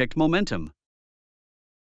project momentum.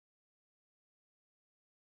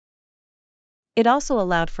 It also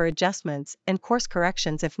allowed for adjustments and course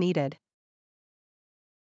corrections if needed.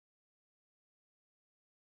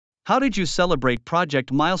 How did you celebrate project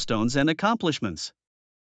milestones and accomplishments?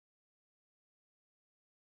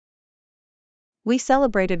 We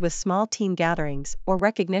celebrated with small team gatherings or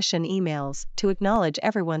recognition emails to acknowledge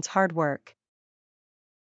everyone's hard work.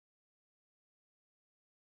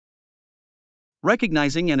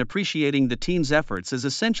 Recognizing and appreciating the team's efforts is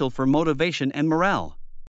essential for motivation and morale.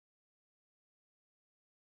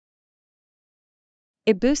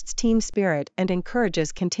 It boosts team spirit and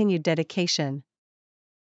encourages continued dedication.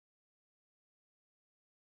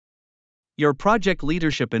 Your project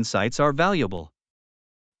leadership insights are valuable.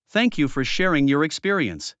 Thank you for sharing your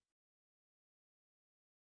experience.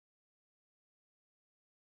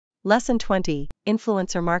 Lesson 20: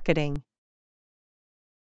 Influencer Marketing.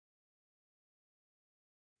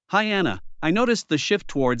 Hi Anna, I noticed the shift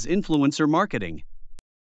towards influencer marketing.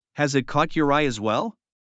 Has it caught your eye as well?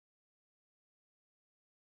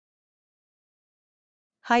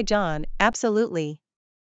 Hi John, absolutely.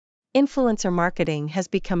 Influencer marketing has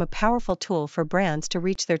become a powerful tool for brands to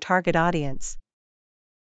reach their target audience.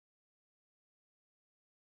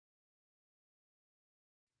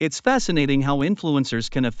 It's fascinating how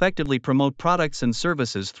influencers can effectively promote products and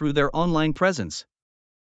services through their online presence.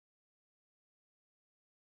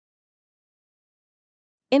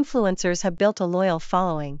 Influencers have built a loyal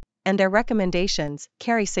following, and their recommendations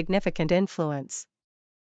carry significant influence.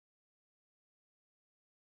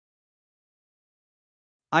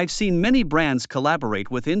 I've seen many brands collaborate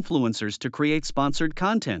with influencers to create sponsored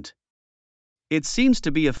content. It seems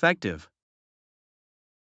to be effective.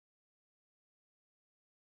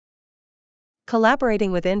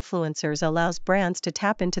 Collaborating with influencers allows brands to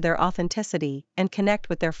tap into their authenticity and connect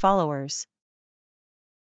with their followers.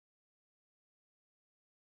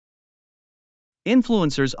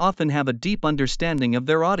 Influencers often have a deep understanding of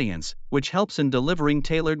their audience, which helps in delivering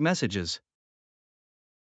tailored messages.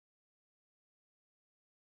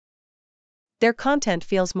 Their content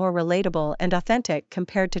feels more relatable and authentic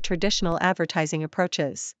compared to traditional advertising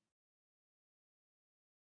approaches.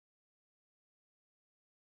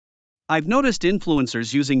 I've noticed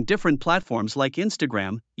influencers using different platforms like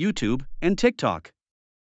Instagram, YouTube, and TikTok.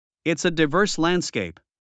 It's a diverse landscape.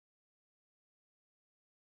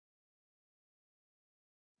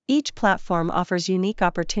 Each platform offers unique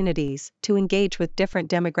opportunities to engage with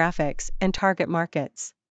different demographics and target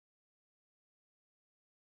markets.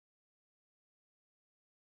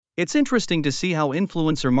 It's interesting to see how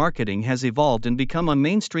influencer marketing has evolved and become a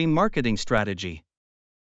mainstream marketing strategy.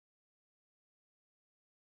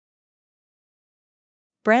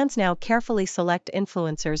 Brands now carefully select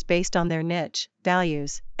influencers based on their niche,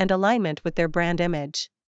 values, and alignment with their brand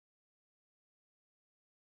image.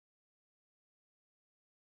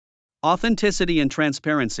 Authenticity and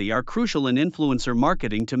transparency are crucial in influencer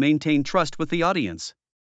marketing to maintain trust with the audience.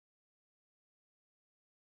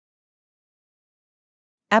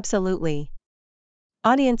 Absolutely.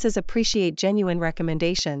 Audiences appreciate genuine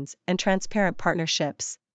recommendations and transparent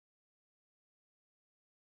partnerships.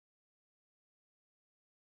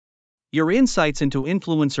 Your insights into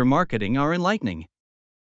influencer marketing are enlightening.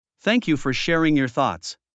 Thank you for sharing your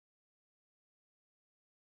thoughts.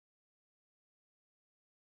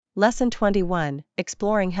 Lesson 21: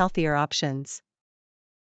 Exploring healthier options.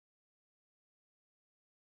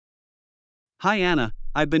 Hi Anna,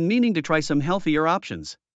 I've been meaning to try some healthier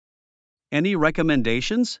options. Any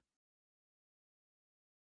recommendations?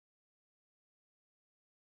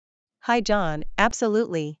 Hi John,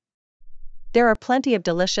 absolutely. There are plenty of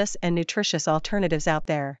delicious and nutritious alternatives out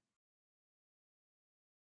there.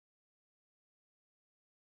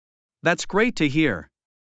 That's great to hear.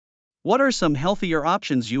 What are some healthier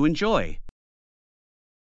options you enjoy?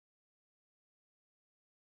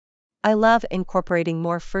 I love incorporating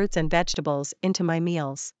more fruits and vegetables into my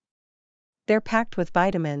meals. They're packed with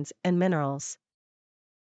vitamins and minerals.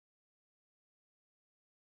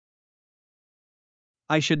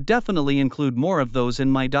 I should definitely include more of those in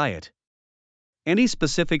my diet. Any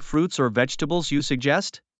specific fruits or vegetables you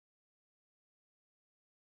suggest?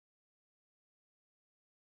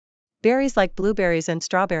 Berries like blueberries and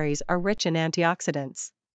strawberries are rich in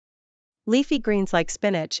antioxidants. Leafy greens like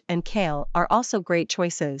spinach and kale are also great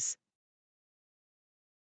choices.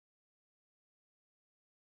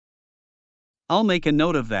 I'll make a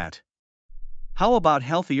note of that. How about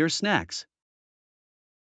healthier snacks?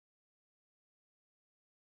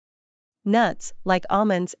 Nuts, like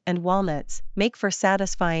almonds and walnuts, make for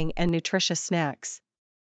satisfying and nutritious snacks.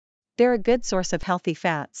 They're a good source of healthy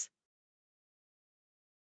fats.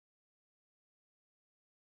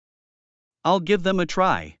 I'll give them a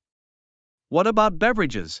try. What about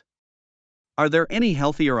beverages? Are there any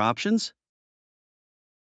healthier options?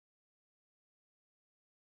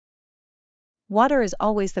 Water is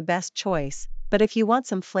always the best choice, but if you want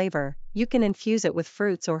some flavor, you can infuse it with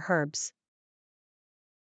fruits or herbs.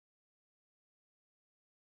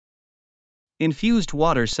 Infused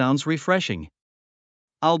water sounds refreshing.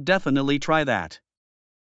 I'll definitely try that.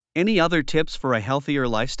 Any other tips for a healthier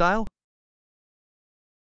lifestyle?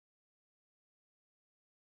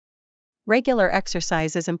 Regular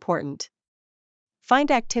exercise is important.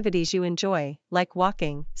 Find activities you enjoy, like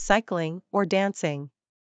walking, cycling, or dancing.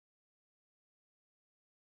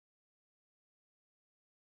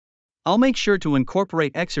 I'll make sure to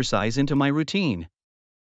incorporate exercise into my routine.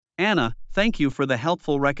 Anna, thank you for the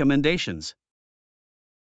helpful recommendations.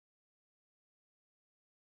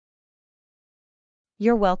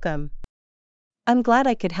 You're welcome. I'm glad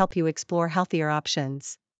I could help you explore healthier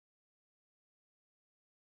options.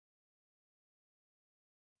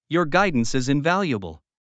 Your guidance is invaluable.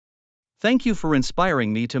 Thank you for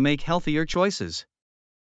inspiring me to make healthier choices.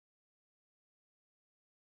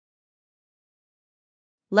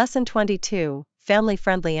 Lesson 22,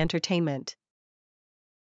 Family-Friendly Entertainment.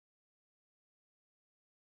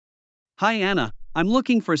 Hi Anna, I'm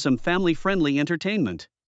looking for some family-friendly entertainment.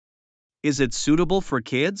 Is it suitable for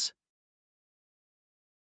kids?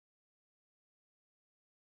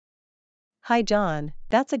 Hi John,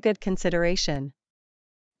 that's a good consideration.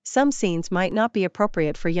 Some scenes might not be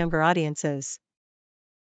appropriate for younger audiences.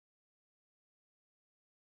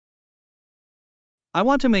 I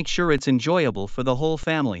want to make sure it's enjoyable for the whole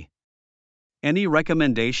family. Any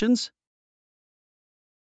recommendations?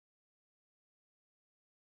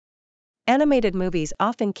 Animated movies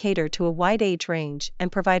often cater to a wide age range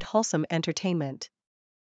and provide wholesome entertainment.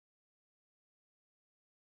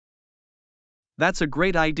 That's a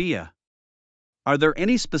great idea. Are there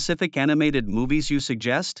any specific animated movies you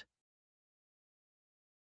suggest?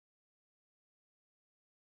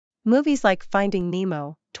 Movies like Finding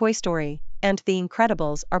Nemo, Toy Story, and The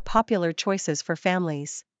Incredibles are popular choices for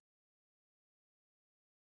families.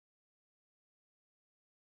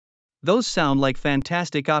 Those sound like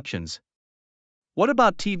fantastic options. What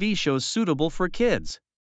about TV shows suitable for kids?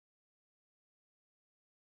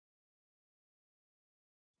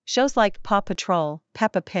 Shows like Paw Patrol,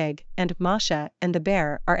 Peppa Pig, and Masha and the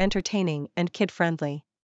Bear are entertaining and kid-friendly.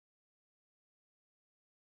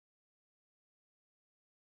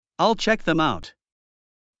 I'll check them out.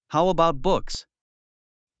 How about books?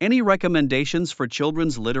 Any recommendations for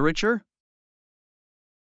children's literature?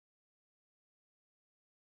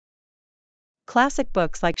 Classic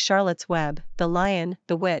books like Charlotte's Web, The Lion,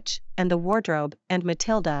 the Witch, and the Wardrobe, and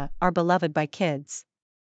Matilda are beloved by kids.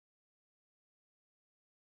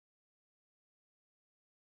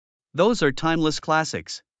 Those are timeless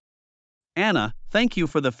classics. Anna, thank you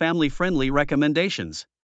for the family-friendly recommendations.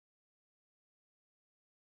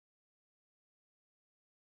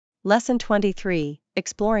 Lesson 23,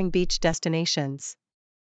 Exploring Beach Destinations.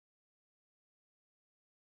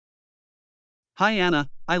 Hi Anna,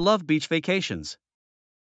 I love beach vacations.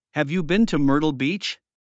 Have you been to Myrtle Beach?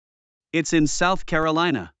 It's in South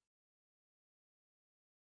Carolina.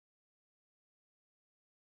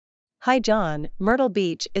 Hi John, Myrtle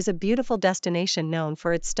Beach is a beautiful destination known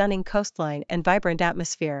for its stunning coastline and vibrant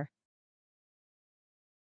atmosphere.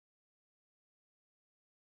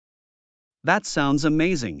 That sounds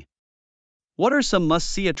amazing. What are some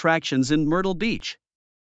must-see attractions in Myrtle Beach?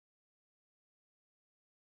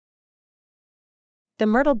 The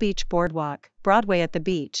Myrtle Beach Boardwalk, Broadway at the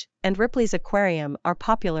beach, and Ripley's Aquarium are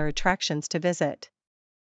popular attractions to visit.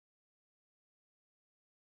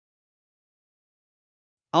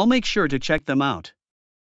 I'll make sure to check them out.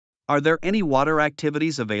 Are there any water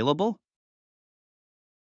activities available?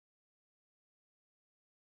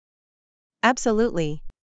 Absolutely.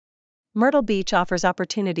 Myrtle Beach offers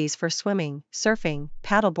opportunities for swimming, surfing,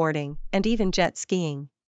 paddleboarding, and even jet skiing.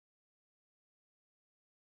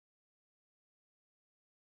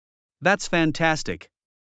 That's fantastic.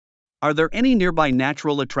 Are there any nearby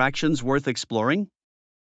natural attractions worth exploring?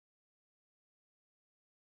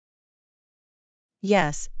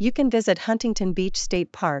 Yes, you can visit Huntington Beach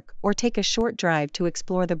State Park or take a short drive to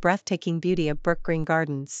explore the breathtaking beauty of Brookgreen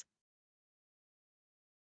Gardens.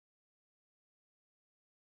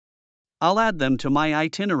 I'll add them to my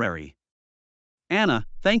itinerary. Anna,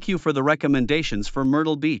 thank you for the recommendations for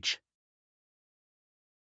Myrtle Beach.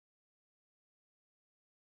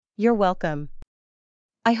 You're welcome.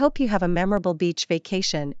 I hope you have a memorable beach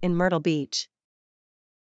vacation in Myrtle Beach.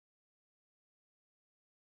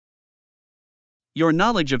 Your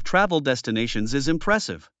knowledge of travel destinations is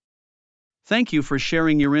impressive. Thank you for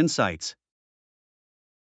sharing your insights.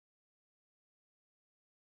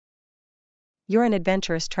 You're an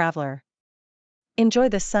adventurous traveler. Enjoy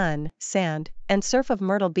the sun, sand, and surf of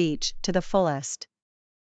Myrtle Beach to the fullest.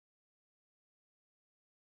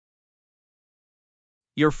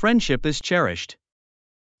 Your friendship is cherished.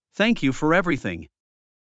 Thank you for everything.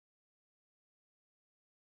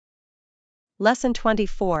 Lesson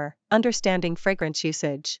 24: Understanding Fragrance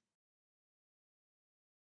Usage.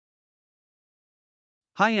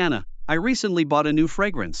 Hi Anna, I recently bought a new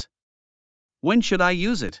fragrance. When should I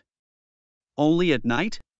use it? Only at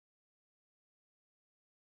night?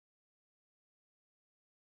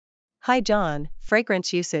 Hi John,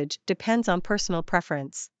 fragrance usage depends on personal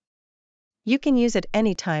preference. You can use it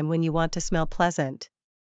anytime when you want to smell pleasant.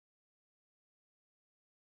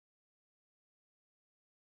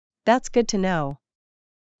 That's good to know.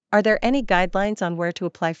 Are there any guidelines on where to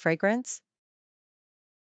apply fragrance?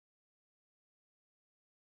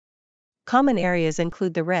 Common areas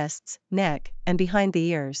include the wrists, neck, and behind the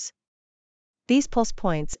ears. These pulse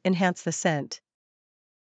points enhance the scent.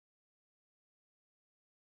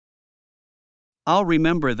 I'll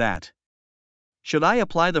remember that. Should I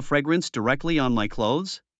apply the fragrance directly on my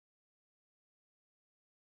clothes?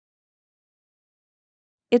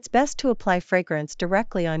 It's best to apply fragrance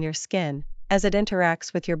directly on your skin, as it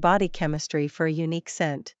interacts with your body chemistry for a unique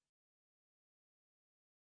scent.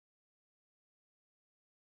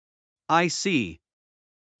 I see.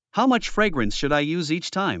 How much fragrance should I use each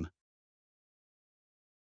time?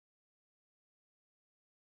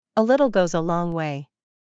 A little goes a long way.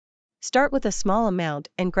 Start with a small amount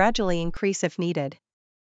and gradually increase if needed.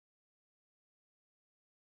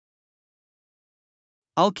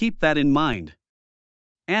 I'll keep that in mind.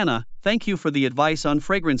 Anna, thank you for the advice on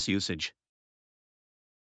fragrance usage.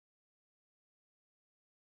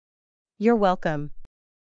 You're welcome.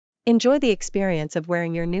 Enjoy the experience of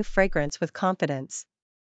wearing your new fragrance with confidence.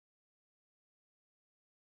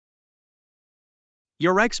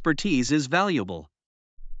 Your expertise is valuable.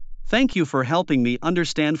 Thank you for helping me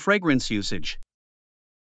understand fragrance usage.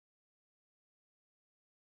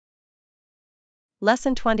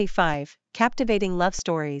 Lesson 25: Captivating Love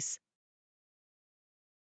Stories.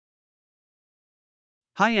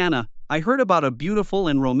 Hi Anna, I heard about a beautiful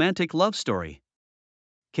and romantic love story.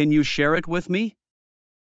 Can you share it with me?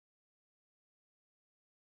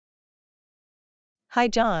 Hi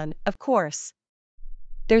John, of course.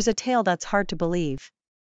 There's a tale that's hard to believe.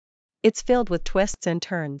 It's filled with twists and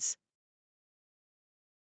turns.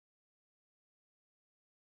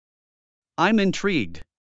 I'm intrigued.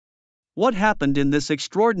 What happened in this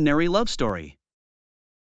extraordinary love story?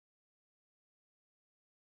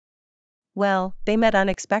 Well, they met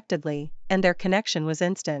unexpectedly, and their connection was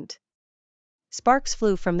instant. Sparks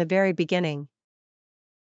flew from the very beginning.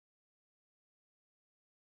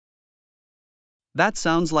 That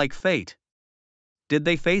sounds like fate. Did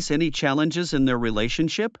they face any challenges in their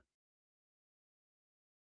relationship?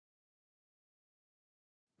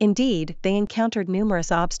 Indeed, they encountered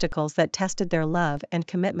numerous obstacles that tested their love and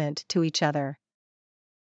commitment to each other.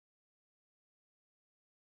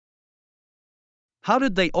 How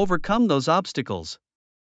did they overcome those obstacles?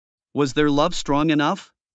 Was their love strong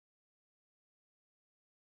enough?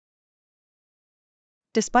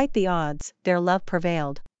 Despite the odds, their love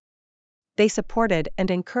prevailed. They supported and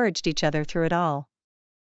encouraged each other through it all.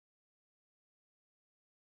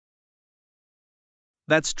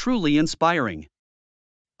 That's truly inspiring.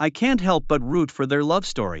 I can't help but root for their love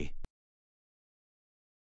story.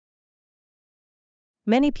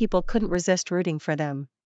 Many people couldn't resist rooting for them.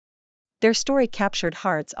 Their story captured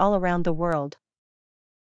hearts all around the world.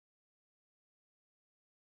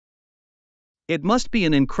 It must be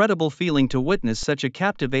an incredible feeling to witness such a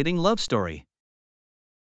captivating love story.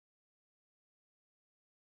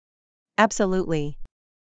 Absolutely.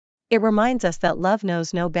 It reminds us that love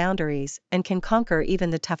knows no boundaries and can conquer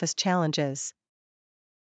even the toughest challenges.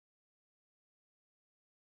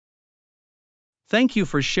 Thank you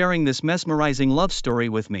for sharing this mesmerizing love story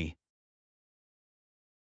with me.